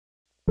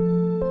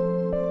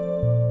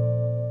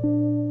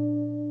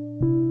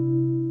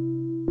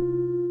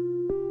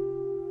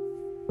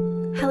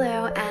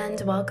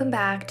welcome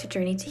back to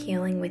Journey to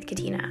Healing with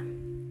Katina.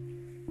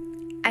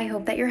 I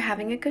hope that you're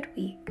having a good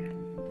week.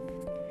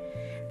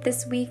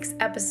 This week's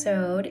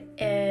episode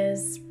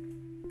is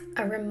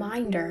a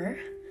reminder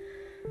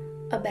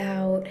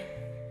about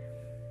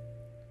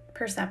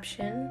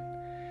perception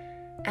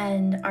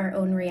and our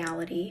own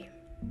reality.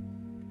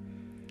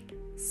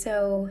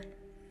 So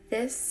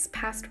this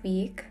past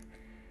week,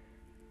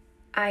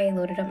 I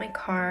loaded up my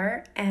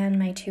car and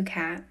my 2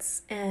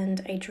 cats,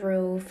 and I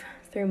drove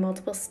through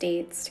multiple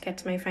states to get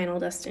to my final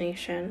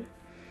destination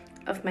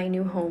of my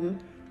new home.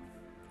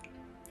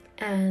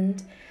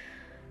 And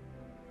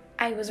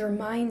I was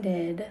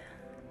reminded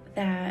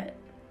that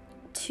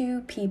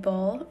 2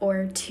 people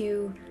or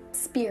 2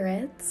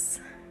 spirits,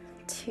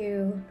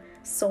 2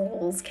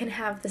 souls can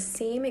have the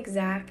same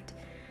exact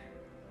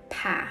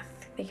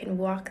path. They can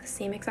walk the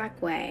same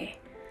exact way,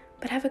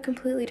 but have a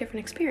completely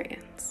different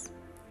experience.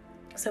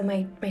 So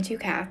my 2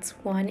 cats,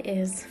 one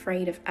is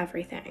afraid of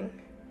everything,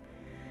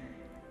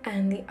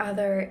 and the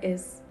other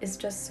is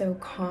just so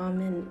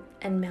calm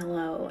and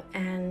mellow,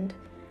 and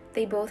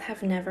they both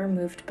have never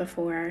moved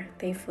before.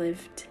 They've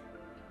lived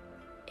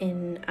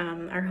in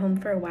our home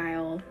for a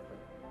while.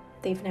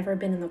 They've never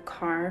been in the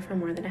car for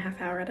more than a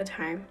half hour at a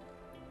time,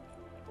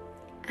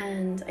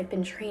 and I've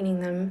been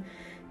training them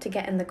to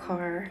get in the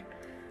car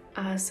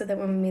so that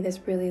when we made this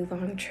really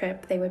long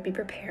trip, they would be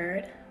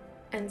prepared.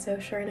 And so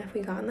sure enough, we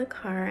got in the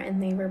car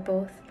and they were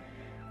both,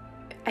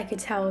 I could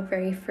tell,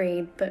 very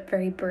afraid but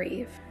very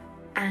brave.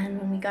 And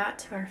when we got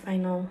to our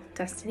final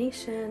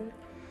destination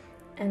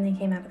and they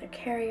came out of their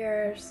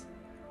carriers,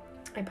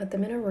 I put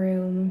them in a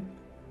room,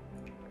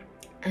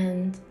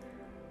 and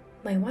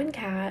my one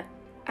cat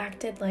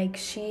acted like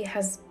she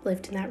has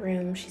lived in that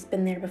room. She's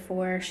been there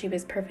before. She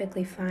was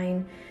perfectly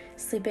fine,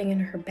 sleeping in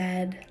her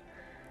bed,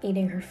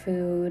 eating her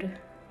food,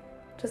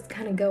 just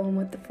kind of going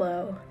with the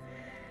flow.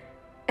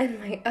 And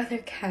my other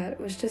cat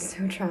was just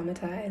so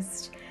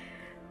traumatized.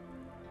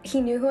 He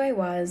knew who I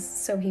was,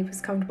 so he was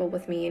comfortable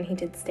with me, and he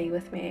did stay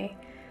with me.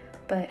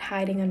 But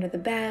hiding under the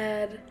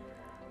bed,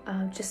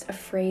 just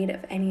afraid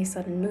of any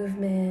sudden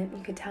movement.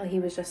 You could tell he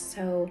was just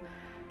so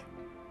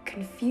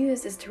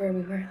confused as to where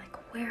we were,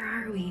 like, where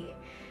are we?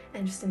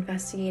 And just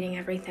investigating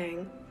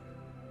everything.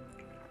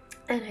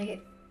 And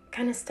I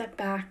kind of stepped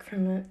back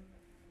from an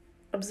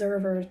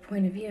observer's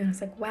point of view, and I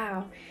was like,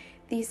 wow,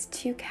 these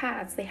 2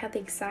 cats, they had the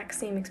exact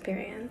same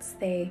experience.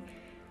 They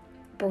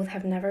both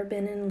have never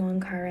been in long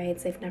car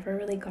rides. They've never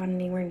really gone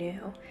anywhere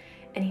new.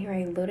 And here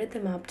I loaded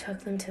them up,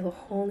 took them to a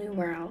whole new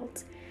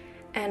world.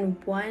 And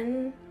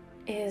one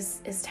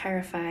is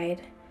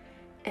terrified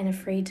and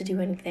afraid to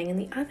do anything. And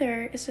the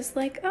other is just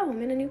like, oh,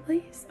 I'm in a new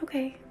place.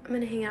 Okay, I'm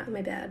going to hang out in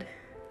my bed.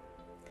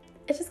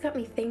 It just got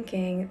me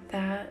thinking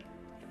that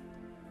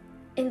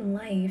in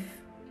life,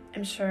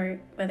 I'm sure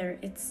whether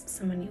it's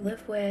someone you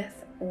live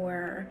with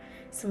or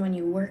someone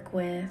you work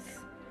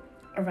with,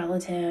 a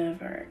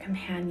relative or a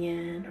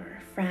companion or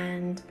a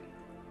friend,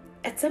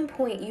 at some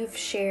point you've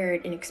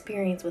shared an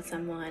experience with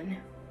someone,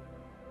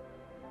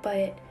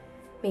 but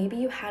maybe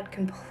you had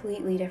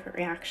completely different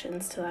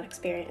reactions to that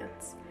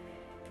experience.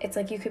 It's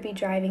like you could be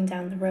driving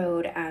down the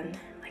road and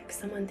like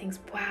someone thinks,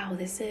 wow,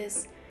 this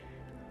is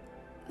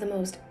the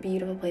most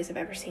beautiful place I've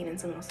ever seen, and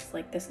someone else is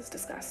like, this is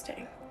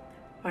disgusting.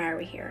 Why are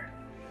we here?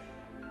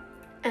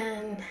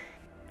 And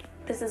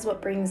this is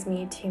what brings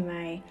me to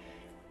my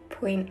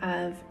point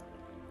of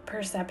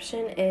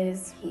perception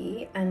is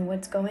key, and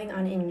what's going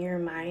on in your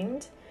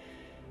mind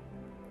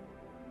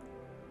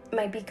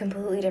might be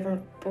completely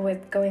different from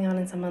what's going on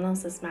in someone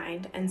else's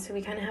mind. And so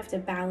we kind of have to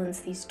balance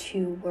these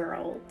 2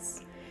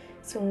 worlds.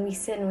 So when we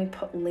sit and we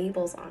put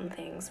labels on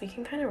things, we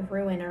can kind of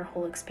ruin our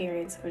whole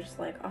experience. We're just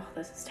like, oh,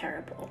 this is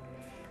terrible.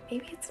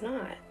 Maybe it's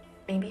not.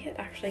 Maybe it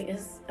actually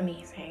is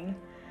amazing.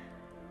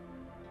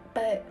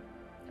 But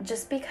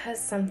just because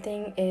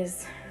something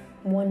is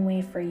one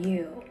way for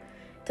you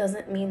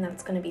doesn't mean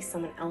that's going to be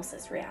someone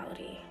else's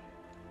reality,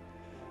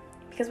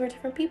 because we're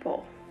different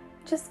people.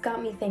 Just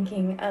got me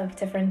thinking of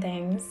different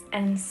things,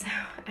 and so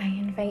I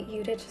invite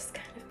you to just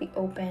kind of be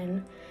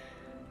open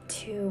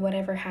to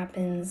whatever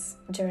happens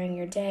during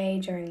your day,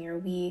 during your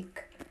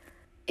week.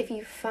 If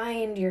you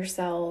find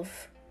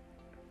yourself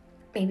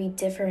maybe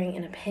differing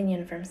in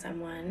opinion from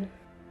someone,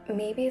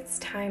 maybe it's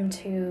time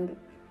to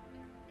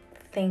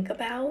think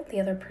about the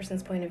other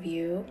person's point of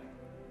view,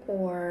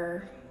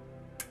 or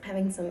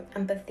having some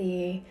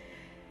empathy,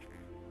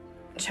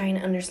 trying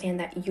to understand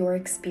that your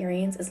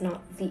experience is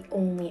not the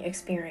only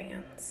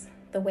experience.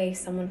 The way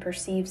someone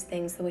perceives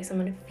things, the way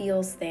someone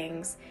feels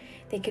things,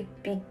 they could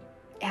be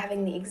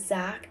having the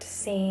exact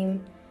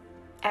same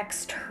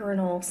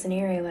external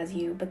scenario as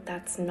you, but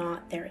that's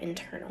not their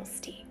internal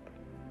state.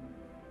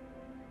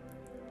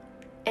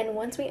 And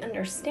once we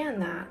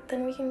understand that,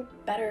 then we can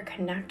better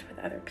connect with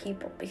other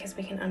people, because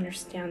we can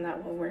understand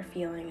that what we're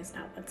feeling is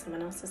not what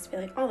someone else is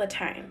feeling all the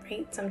time,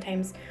 right?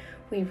 Sometimes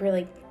we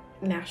really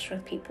mesh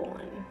with people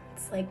and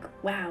it's like,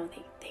 wow,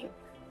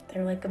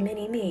 they're like a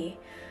mini me.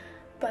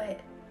 But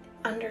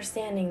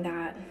understanding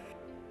that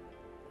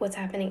what's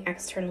happening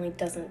externally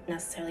doesn't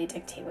necessarily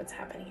dictate what's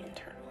happening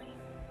internally.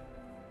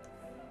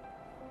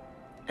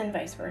 and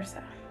vice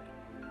versa.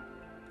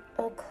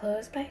 We'll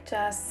close by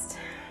just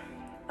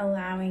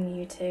allowing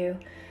you to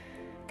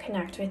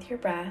connect with your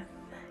breath,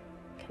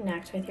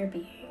 connect with your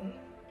being,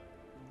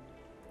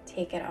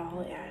 take it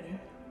all in.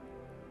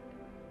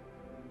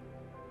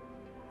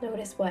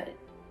 Notice what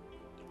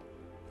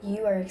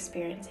you are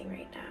experiencing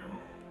right now.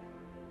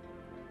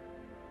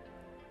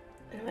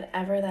 And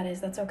whatever that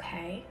is, that's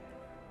okay.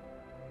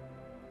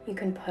 You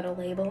can put a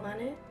label on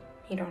it.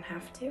 You don't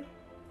have to.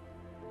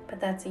 But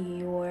that's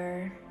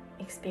your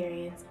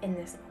experience in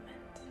this moment.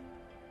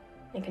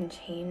 It can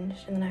change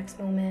in the next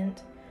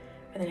moment,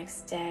 or the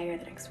next day, or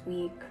the next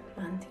week,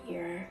 month,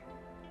 year.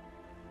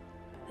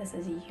 This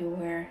is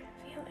your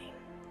feeling.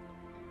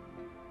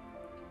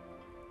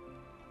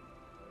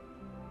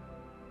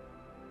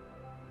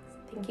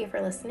 Thank you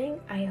for listening.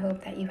 I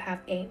hope that you have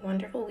a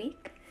wonderful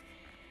week.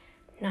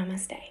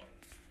 Namaste.